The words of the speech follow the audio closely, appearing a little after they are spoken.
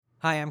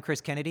Hi, I'm Chris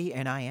Kennedy,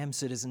 and I am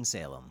Citizen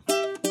Salem.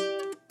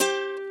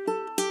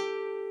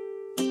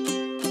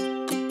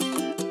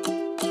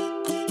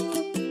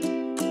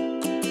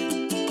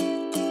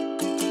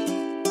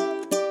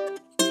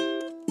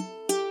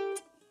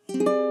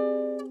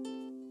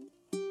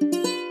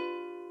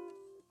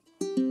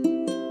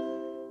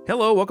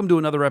 Hello, welcome to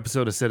another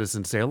episode of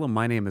Citizen Salem.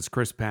 My name is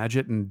Chris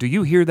Padgett, and do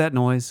you hear that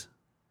noise?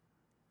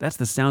 That's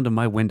the sound of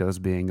my windows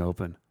being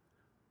open.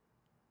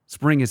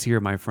 Spring is here,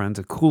 my friends,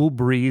 a cool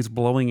breeze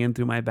blowing in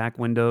through my back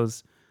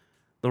windows,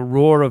 the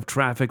roar of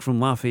traffic from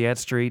Lafayette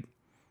Street,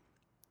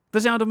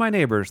 the sound of my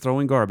neighbors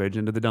throwing garbage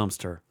into the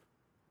dumpster.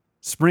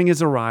 Spring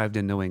has arrived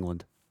in New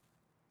England.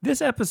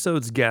 This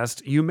episode's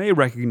guest you may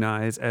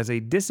recognize as a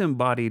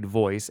disembodied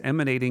voice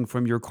emanating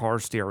from your car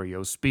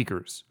stereo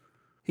speakers.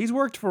 He's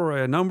worked for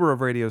a number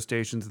of radio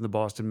stations in the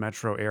Boston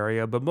metro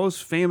area, but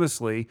most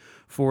famously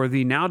for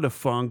the now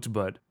defunct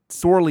but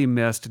sorely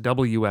missed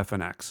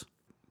WFNX.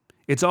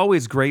 It's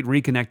always great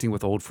reconnecting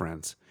with old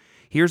friends.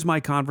 Here's my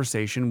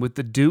conversation with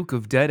the Duke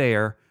of Dead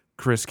Air,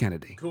 Chris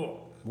Kennedy.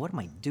 Cool. What am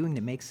I doing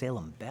to make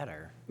Salem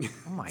better?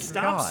 Oh my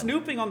Stop God.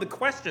 snooping on the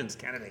questions,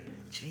 Kennedy.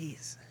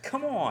 Jeez.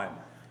 Come on.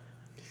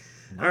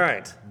 All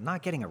right. I'm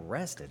not getting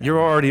arrested.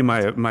 You're already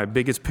my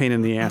biggest pain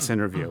in the ass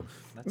interview.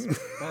 That was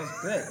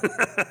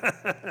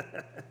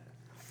good.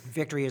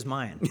 Victory is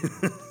mine.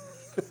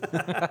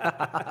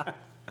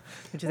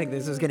 Did you think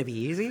this was going to be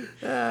easy?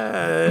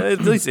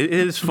 At least it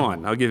is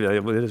fun. I'll give you that.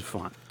 It is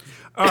fun.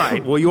 All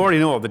right. Well, you already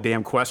know all the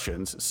damn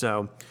questions.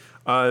 So,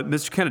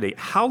 Mr. Kennedy,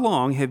 how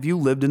long have you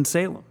lived in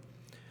Salem?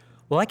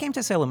 Well, I came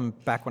to Salem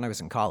back when I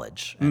was in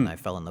college, and I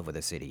fell in love with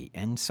the city.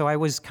 And so I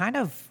was kind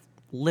of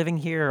living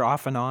here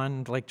off and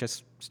on, like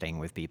just staying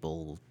with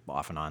people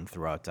off and on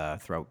throughout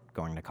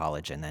going to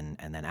college and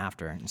then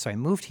after. And so I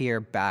moved here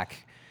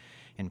back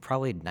in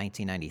probably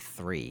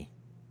 1993.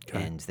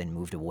 Okay. And then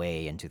moved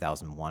away in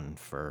 2001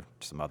 for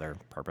some other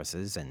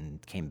purposes and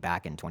came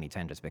back in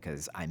 2010 just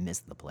because I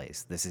missed the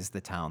place. This is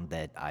the town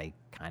that I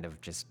kind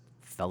of just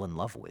fell in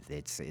love with.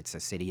 It's a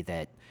city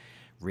that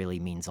really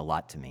means a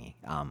lot to me.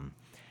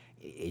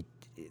 It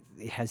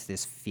has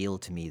this feel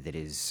to me that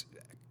is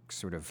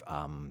sort of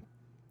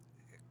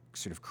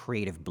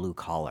creative blue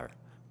collar,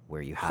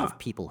 where you have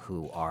people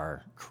who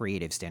are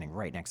creative standing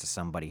right next to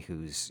somebody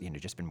who's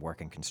just been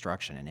working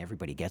construction, and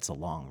everybody gets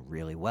along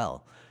really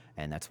well.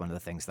 And that's one of the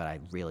things that I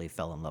really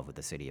fell in love with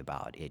the city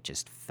about. It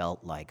just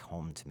felt like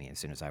home to me as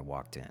soon as I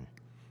walked in.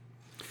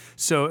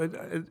 So,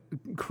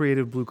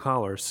 creative blue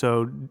collar.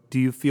 So, do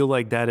you feel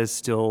like that is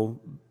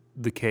still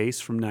the case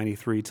from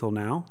 93 till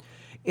now?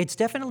 It's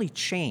definitely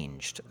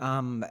changed.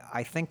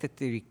 I think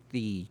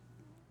that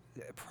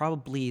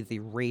probably the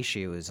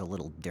ratio is a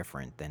little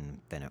different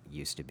than it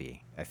used to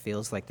be. It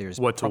feels like there's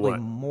probably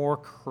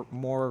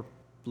more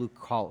blue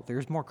collar.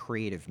 There's more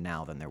creative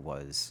now than there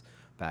was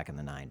back in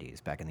the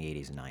 90s, back in the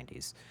 80s and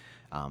 90s.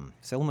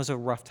 Salem was a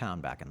rough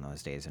town back in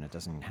those days, and it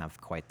doesn't have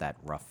quite that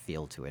rough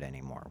feel to it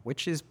anymore,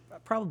 which is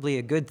probably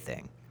a good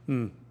thing.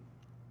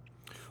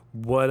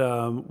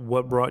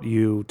 What brought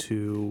you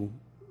to,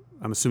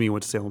 I'm assuming you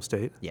went to Salem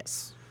State?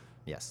 Yes.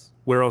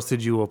 Where else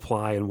did you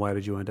apply, and why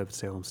did you end up at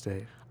Salem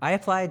State? I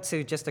applied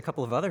to just a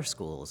couple of other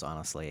schools,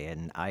 honestly,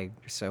 and I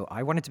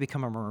wanted to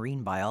become a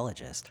marine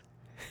biologist.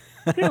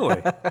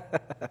 Really?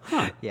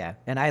 Huh. Yeah,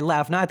 and I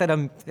laugh, not that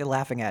I'm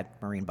laughing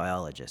at marine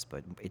biologists,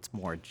 but it's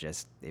more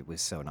just, it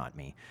was so not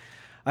me.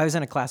 I was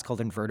in a class called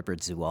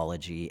invertebrate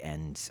zoology,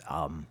 and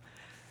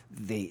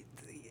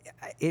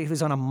it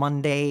was on a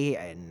Monday,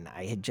 and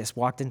I had just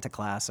walked into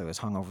class. I was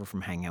hungover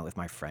from hanging out with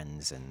my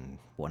friends, and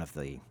one of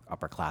the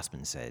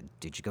upperclassmen said,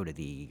 "Did you go to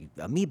the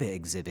amoeba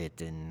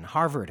exhibit in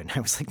Harvard?" And I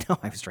was like, "No,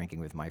 I was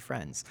drinking with my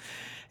friends."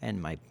 And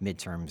my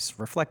midterms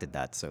reflected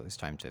that, so it was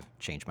time to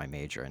change my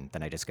major. And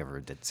then I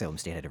discovered that Salem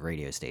State had a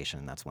radio station,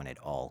 and that's when it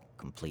all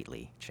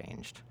completely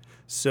changed.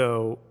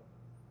 So,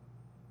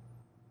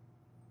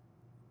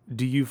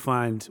 do you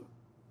find...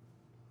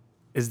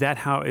 Is that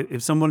how,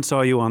 if someone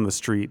saw you on the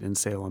street in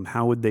Salem,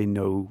 how would they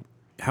know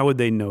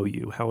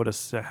you? How would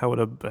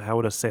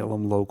a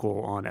Salem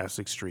local on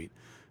Essex Street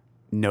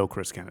know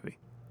Chris Kennedy?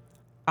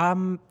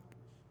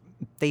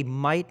 They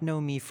might know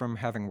me from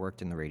having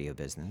worked in the radio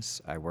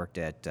business. I worked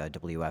at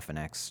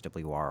WFNX,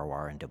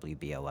 WROR, and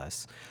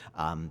WBLS.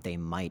 They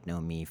might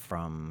know me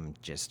from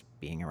just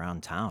being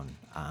around town.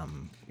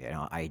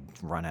 I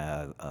run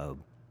a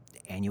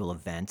annual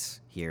event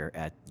here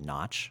at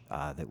Notch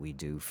that we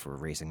do for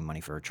raising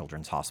money for a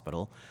children's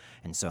hospital,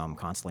 and so I'm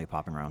constantly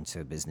popping around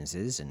to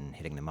businesses and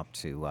hitting them up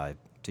to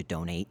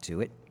donate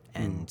to it,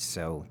 and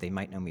so they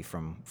might know me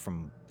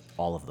from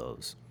all of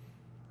those.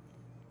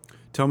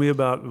 Tell me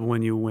about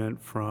when you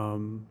went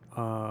from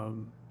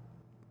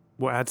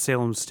at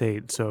Salem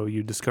State. So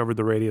you discovered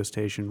the radio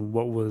station.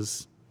 What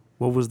was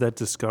that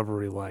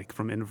discovery like,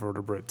 from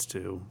invertebrates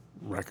to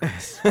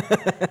records?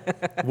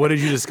 What did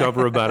you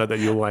discover about it that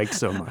you liked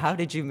so much? How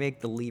did you make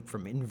the leap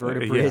from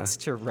invertebrates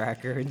to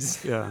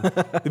records? Yeah.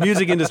 The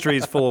music industry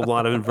is full of a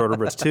lot of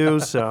invertebrates too,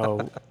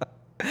 so,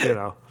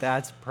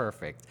 That's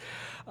perfect.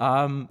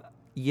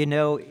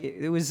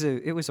 It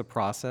was a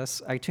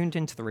process. I tuned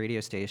into the radio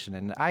station,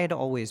 and I had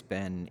always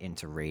been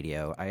into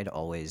radio. I had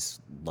always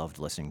loved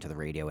listening to the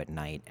radio at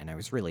night, and I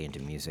was really into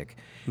music.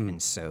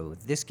 And so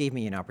this gave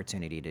me an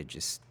opportunity to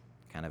just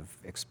kind of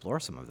explore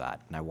some of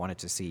that, and I wanted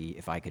to see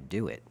if I could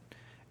do it.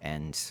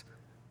 And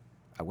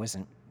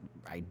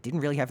I didn't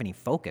really have any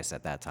focus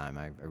at that time.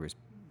 I was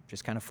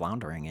just kind of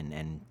floundering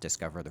and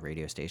discovered the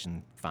radio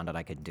station, found out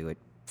I could do it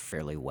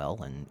fairly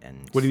well.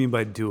 And What do you mean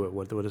by do it?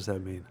 What does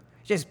that mean?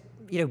 just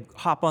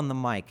hop on the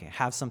mic,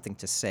 have something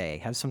to say,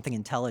 have something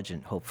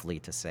intelligent, hopefully,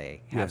 to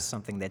say, have Yeah.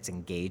 something that's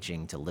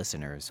engaging to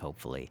listeners,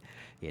 hopefully.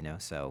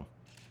 So,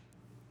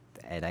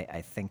 and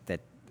I think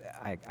that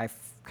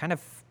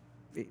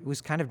it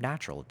was kind of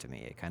natural to me.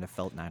 It kind of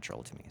felt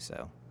natural to me.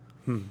 So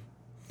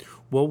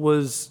What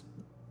was,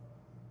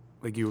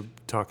 like you were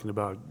talking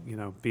about,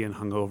 being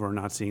hungover and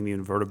not seeing the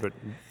invertebrate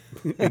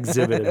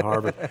exhibit at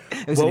Harvard.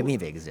 it was an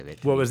amoeba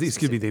exhibit. What was the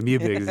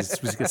amoeba,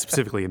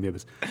 specifically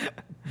amoebas.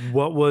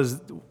 What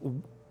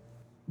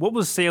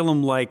was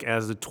Salem like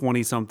as a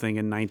 20-something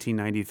in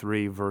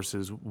 1993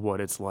 versus what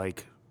it's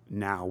like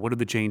now? What are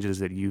the changes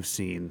that you've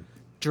seen?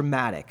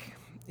 Dramatic.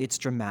 It's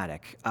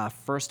dramatic.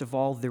 First of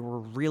all, there were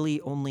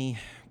really only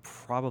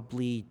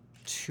probably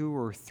 2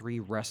 or 3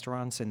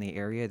 restaurants in the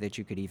area that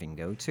you could even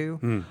go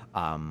to.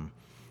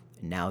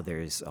 Now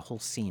there's a whole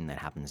scene that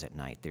happens at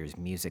night. There's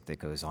music that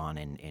goes on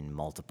in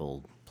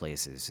multiple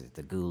places.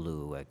 The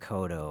Gulu,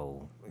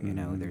 Kodo,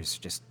 there's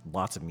just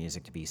lots of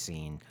music to be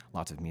seen,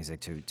 lots of music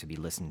to be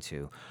listened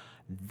to.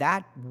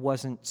 That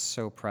wasn't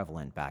so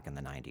prevalent back in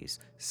the 90s.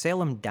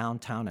 Salem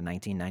downtown in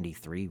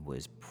 1993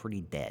 was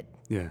pretty dead.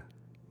 Yeah.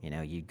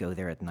 You'd go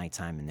there at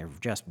nighttime and there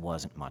just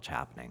wasn't much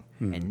happening.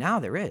 And now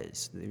there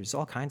is. There's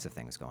all kinds of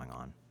things going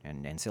on.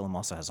 And Salem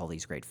also has all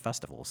these great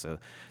festivals. So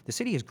the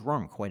city has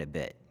grown quite a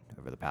bit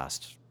over the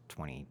past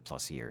 20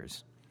 plus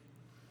years.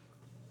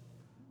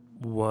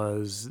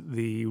 Was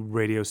the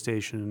radio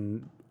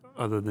station,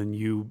 other than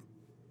you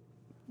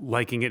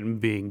liking it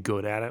and being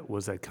good at it,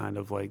 was that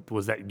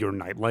your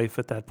nightlife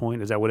at that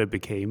point? Is that what it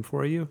became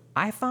for you?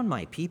 I found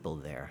my people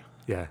there.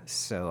 Yeah.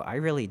 So I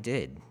really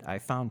did. I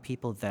found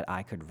people that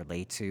I could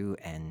relate to,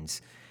 and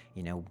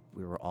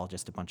we were all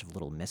just a bunch of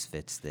little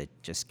misfits that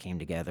just came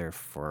together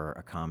for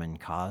a common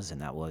cause,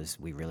 and that was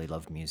we really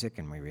loved music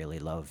and we really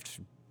loved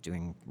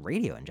doing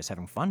radio and just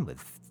having fun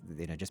with,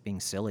 just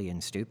being silly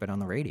and stupid on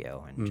the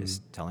radio and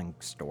just telling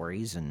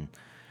stories, and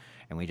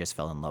we just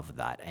fell in love with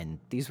that. And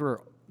these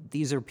are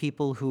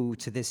people who,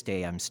 to this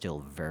day, I'm still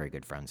very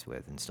good friends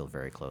with and still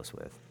very close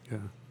with. Yeah.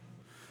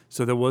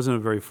 So there wasn't a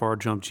very far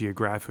jump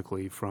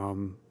geographically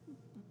from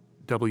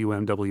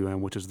WMWM,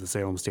 which is the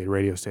Salem State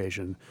radio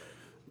station,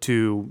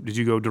 did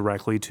you go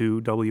directly to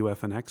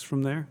WFNX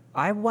from there?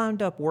 I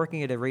wound up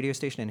working at a radio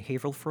station in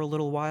Haverhill for a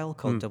little while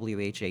called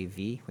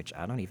WHAV, which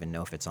I don't even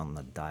know if it's on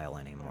the dial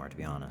anymore, to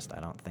be honest. I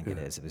don't think it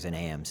is. It was an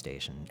AM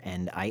station.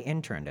 And I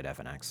interned at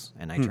FNX,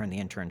 and I turned the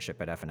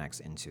internship at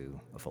FNX into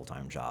a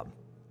full-time job.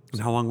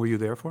 And how long were you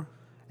there for?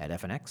 At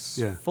FNX?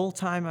 Yeah.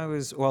 Full-time,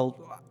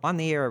 on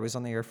the air, I was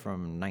on the air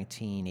from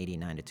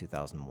 1989 to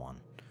 2001.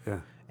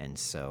 Yeah. And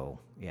so,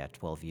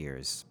 12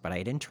 years. But I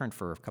had interned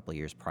for a couple of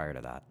years prior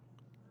to that.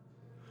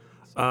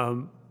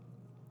 And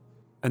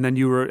then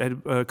you were at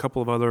a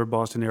couple of other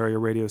Boston area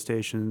radio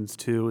stations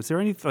too. Is there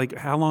any,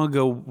 how long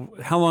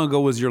ago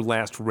was your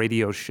last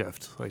radio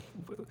shift?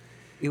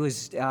 It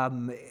was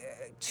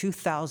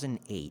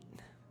 2008.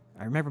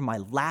 I remember my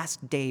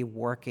last day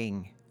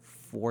working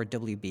for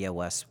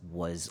WBOS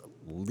was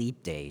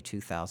Leap Day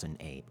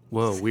 2008.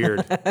 Whoa,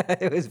 weird.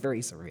 It was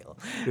very surreal.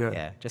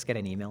 Yeah. Just get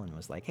an email and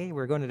was like, hey,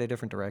 we're going in a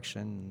different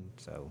direction.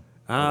 So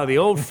The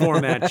old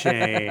format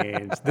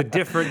changed. The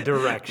different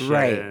direction.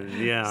 Right.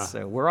 Yeah. So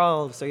you're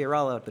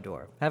all out the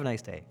door. Have a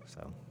nice day.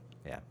 So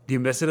yeah. Do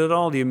you miss it at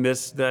all? Do you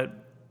miss that?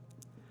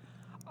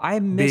 I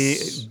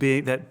miss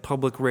being that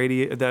public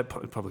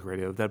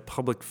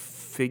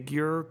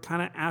figure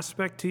kind of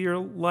aspect to your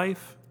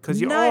life? Because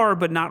you are,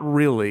 but not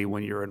really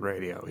when you're in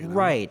radio.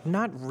 Right,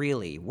 not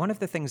really. One of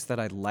the things that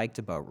I liked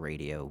about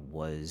radio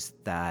was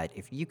that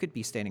if you could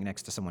be standing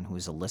next to someone who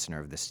was a listener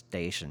of the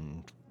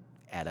station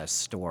at a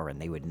store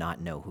and they would not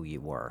know who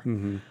you were,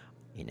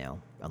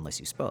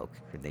 unless you spoke,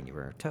 then you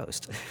were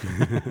toast.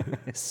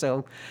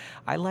 So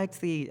I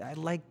liked the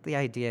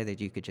idea that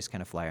you could just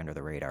kind of fly under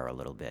the radar a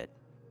little bit.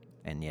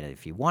 And yet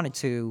if you wanted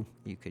to,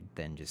 you could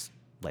then just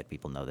let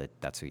people know that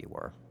that's who you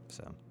were.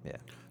 So, yeah.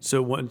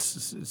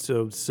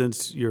 So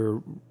since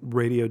your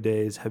radio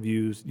days,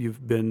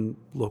 you've been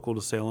local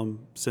to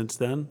Salem since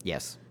then?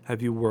 Yes.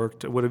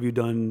 What have you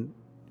done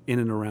in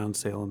and around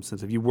Salem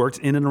since? Have you worked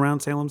in and around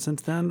Salem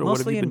since then? Or Mostly what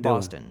have you been in doing?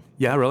 Boston.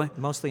 Yeah, really?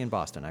 Mostly in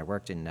Boston. I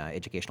worked in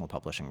educational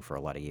publishing for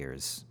a lot of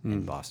years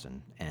in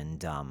Boston.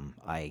 And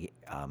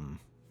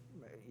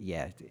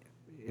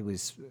it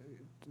was,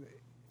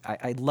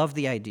 I love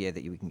the idea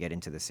that you can get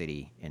into the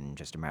city in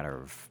just a matter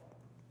of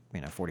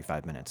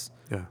 45 minutes.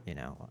 Yeah.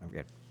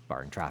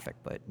 Barring traffic,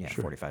 but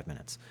Sure. 45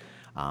 minutes.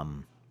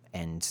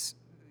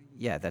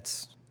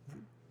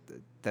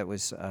 that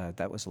was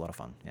a lot of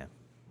fun. Yeah.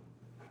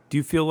 Do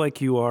you feel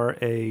like you are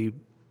a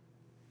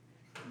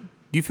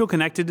Do you feel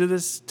connected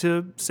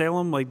to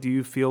Salem? Like, do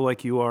you feel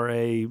like you are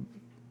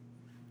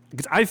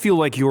because I feel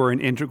like you're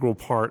an integral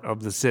part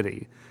of the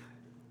city.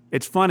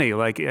 It's funny,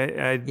 like,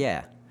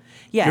 Yeah.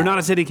 you're not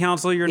a city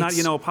councilor, you're not,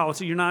 It's- a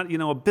politician, you're not,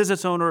 a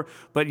business owner,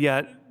 but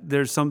yet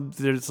there'd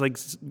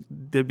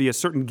be a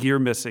certain gear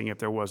missing if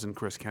there wasn't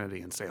Chris Kennedy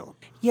in Salem.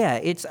 Yeah,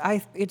 it's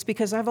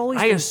because I've always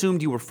I been,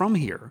 assumed you were from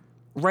here.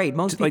 right.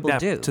 Most Like people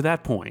that, do. to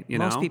that point,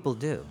 Most people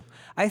do.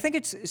 I think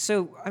it's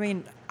so. I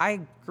mean,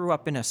 I grew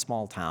up in a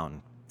small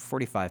town,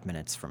 45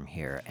 minutes from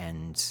here,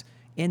 and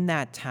in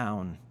that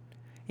town,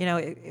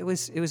 it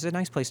was a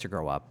nice place to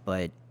grow up.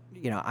 But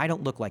I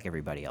don't look like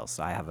everybody else.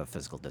 I have a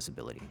physical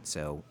disability,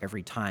 so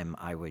every time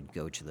I would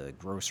go to the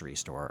grocery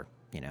store,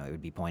 it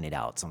would be pointed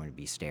out. Someone would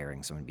be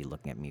staring. Someone would be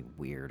looking at me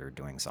weird or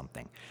doing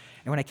something.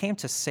 And when I came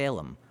to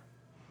Salem,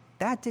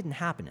 that didn't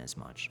happen as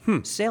much.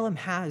 Salem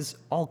has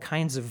all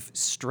kinds of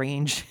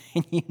strange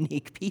and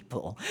unique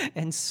people.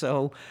 And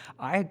so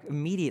I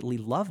immediately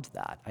loved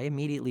that. I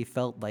immediately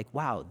felt like,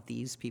 wow,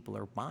 these people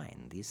are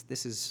mine.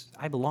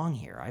 I belong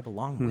here. I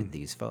belong with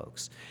these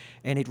folks.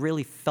 And it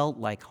really felt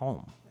like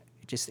home,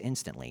 just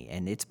instantly.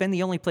 And it's been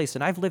the only place,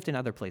 and I've lived in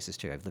other places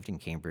too. I've lived in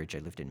Cambridge. I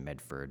lived in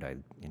Medford. I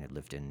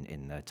lived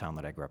in the town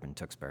that I grew up in,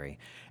 Tewksbury.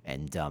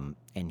 And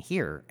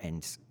here,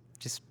 and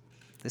just...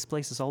 this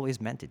place has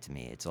always meant it to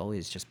me. It's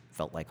always just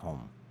felt like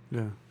home.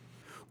 Yeah.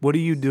 What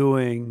are you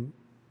doing?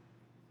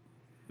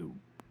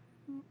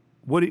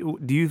 What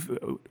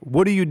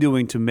are you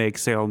doing to make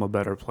Salem a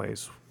better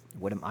place?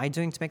 What am I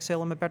doing to make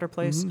Salem a better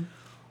place?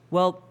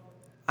 Well,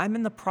 I'm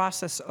in the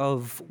process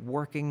of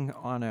working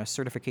on a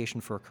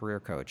certification for a career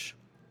coach.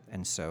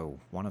 And so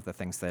one of the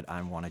things that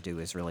I want to do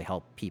is really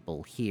help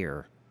people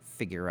here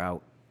figure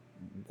out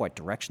what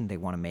direction they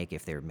want to make,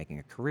 if they're making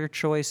a career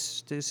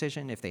choice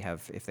decision, if they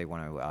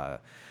want to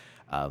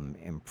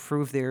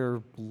improve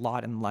their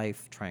lot in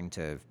life, trying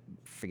to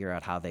figure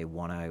out how they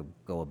want to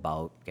go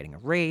about getting a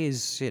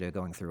raise,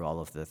 going through all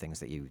of the things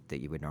that you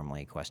would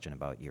normally question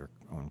about your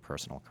own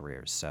personal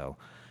careers. So,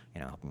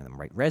 helping them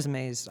write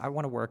resumes. I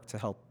want to work to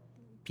help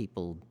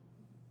people,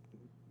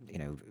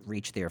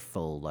 reach their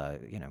full,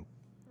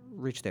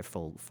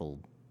 full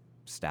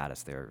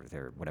status,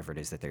 their whatever it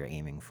is that they're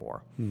aiming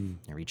for, and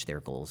reach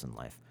their goals in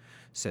life.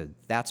 So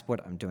that's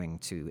what I'm doing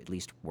to at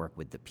least work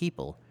with the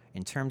people.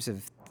 In terms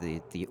of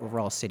the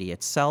overall city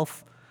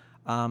itself,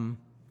 I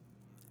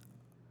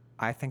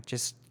think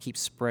just keep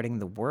spreading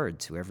the word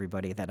to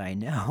everybody that I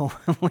know,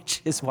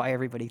 which is why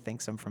everybody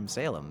thinks I'm from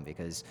Salem,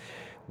 because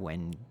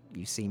when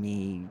you see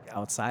me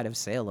outside of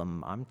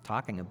Salem, I'm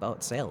talking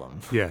about Salem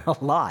a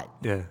lot.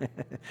 Yeah.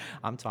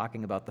 I'm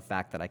talking about the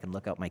fact that I can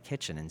look out my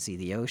kitchen and see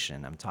the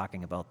ocean. I'm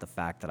talking about the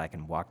fact that I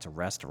can walk to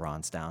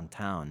restaurants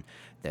downtown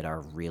that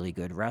are really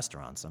good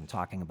restaurants. I'm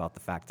talking about the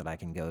fact that I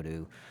can go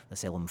to the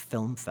Salem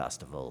Film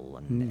Festival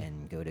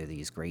and go to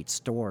these great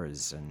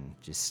stores, and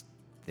just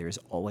there's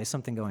always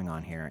something going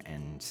on here,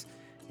 and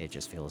it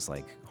just feels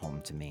like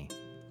home to me.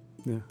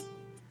 Yeah.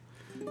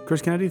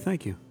 Chris Kennedy,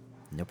 thank you.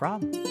 No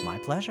problem. My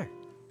pleasure.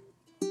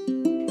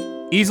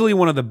 Easily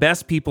one of the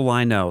best people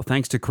I know.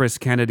 Thanks to Chris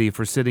Kennedy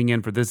for sitting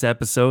in for this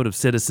episode of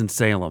Citizen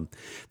Salem.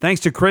 Thanks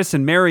to Chris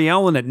and Mary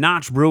Ellen at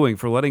Notch Brewing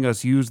for letting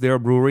us use their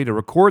brewery to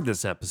record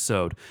this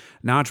episode.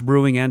 Notch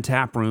Brewing and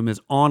Taproom is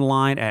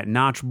online at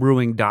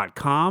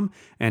notchbrewing.com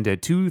and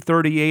at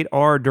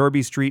 238R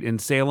Derby Street in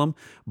Salem,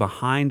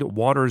 behind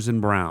Waters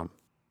and Brown.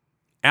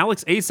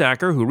 Alex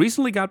Asacker, who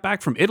recently got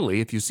back from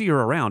Italy, if you see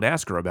her around,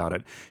 ask her about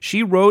it.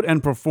 She wrote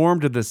and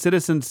performed the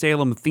Citizen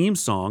Salem theme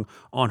song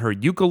on her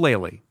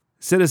ukulele.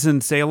 Citizen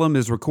Salem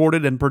is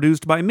recorded and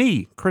produced by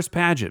me, Chris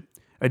Padgett.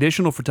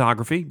 Additional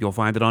photography, you'll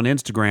find it on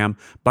Instagram,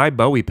 by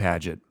Bowie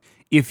Padgett.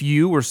 If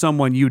you or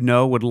someone you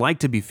know would like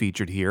to be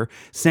featured here,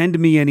 send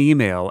me an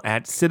email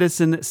at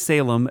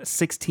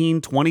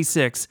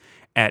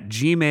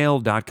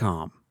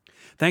citizensalem1626@gmail.com.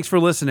 Thanks for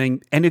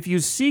listening, and if you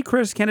see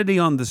Chris Kennedy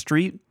on the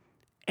street,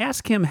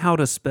 ask him how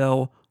to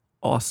spell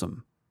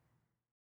awesome.